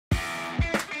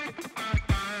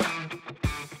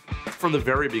From the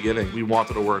very beginning, we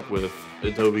wanted to work with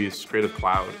Adobe's Creative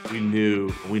Cloud. We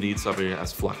knew we need something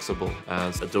as flexible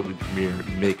as Adobe Premiere,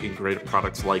 making great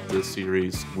products like this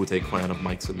series, Wu-Tang Clan of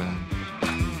Mics and Men.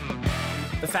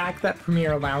 The fact that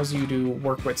Premiere allows you to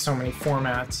work with so many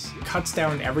formats cuts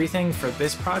down everything for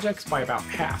this project by about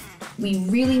half. We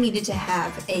really needed to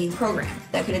have a program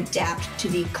that could adapt to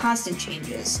the constant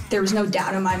changes. There was no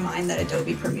doubt in my mind that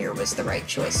Adobe Premiere was the right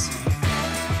choice.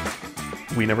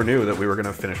 We never knew that we were going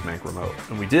to finish Mank remote,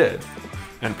 and we did.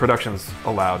 And productions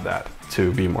allowed that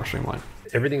to be more streamlined.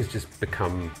 Everything's just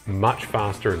become much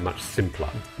faster and much simpler.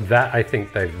 That, I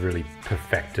think, they've really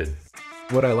perfected.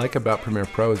 What I like about Premiere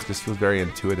Pro is it just feels very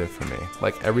intuitive for me.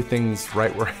 Like everything's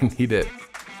right where I need it.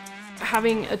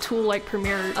 Having a tool like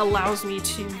Premiere allows me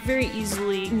to very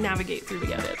easily navigate through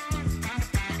the edit.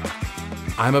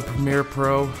 I'm a Premiere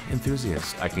Pro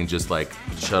enthusiast. I can just like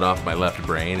shut off my left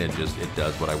brain and it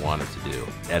does what I want it to do.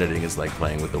 Editing is like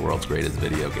playing with the world's greatest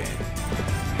video game.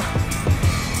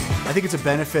 I think it's a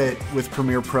benefit with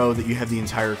Premiere Pro that you have the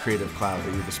entire Creative Cloud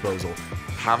at your disposal.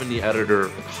 Having the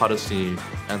editor cut a scene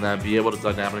and then be able to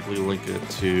dynamically link it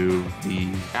to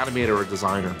the animator or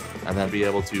designer and then be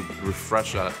able to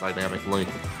refresh that dynamic link.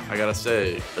 I gotta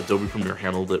say, Adobe Premiere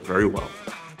handled it very well.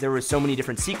 There were so many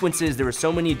different sequences, there were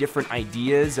so many different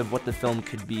ideas of what the film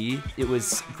could be. It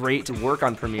was great to work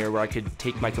on Premiere where I could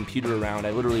take my computer around. I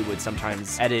literally would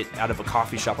sometimes edit out of a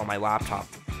coffee shop on my laptop.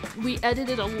 We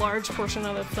edited a large portion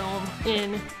of the film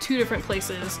in 2 different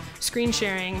places, screen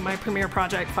sharing my Premiere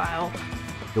project file.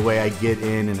 The way I get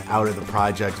in and out of the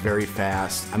project very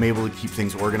fast, I'm able to keep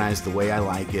things organized the way I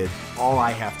like it. All I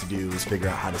have to do is figure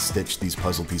out how to stitch these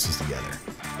puzzle pieces together.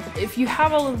 If you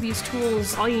have all of these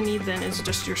tools, all you need then is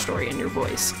just your story and your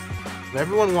voice.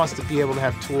 Everyone wants to be able to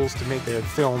have tools to make their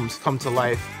films come to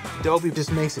life. Adobe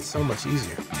just makes it so much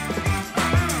easier.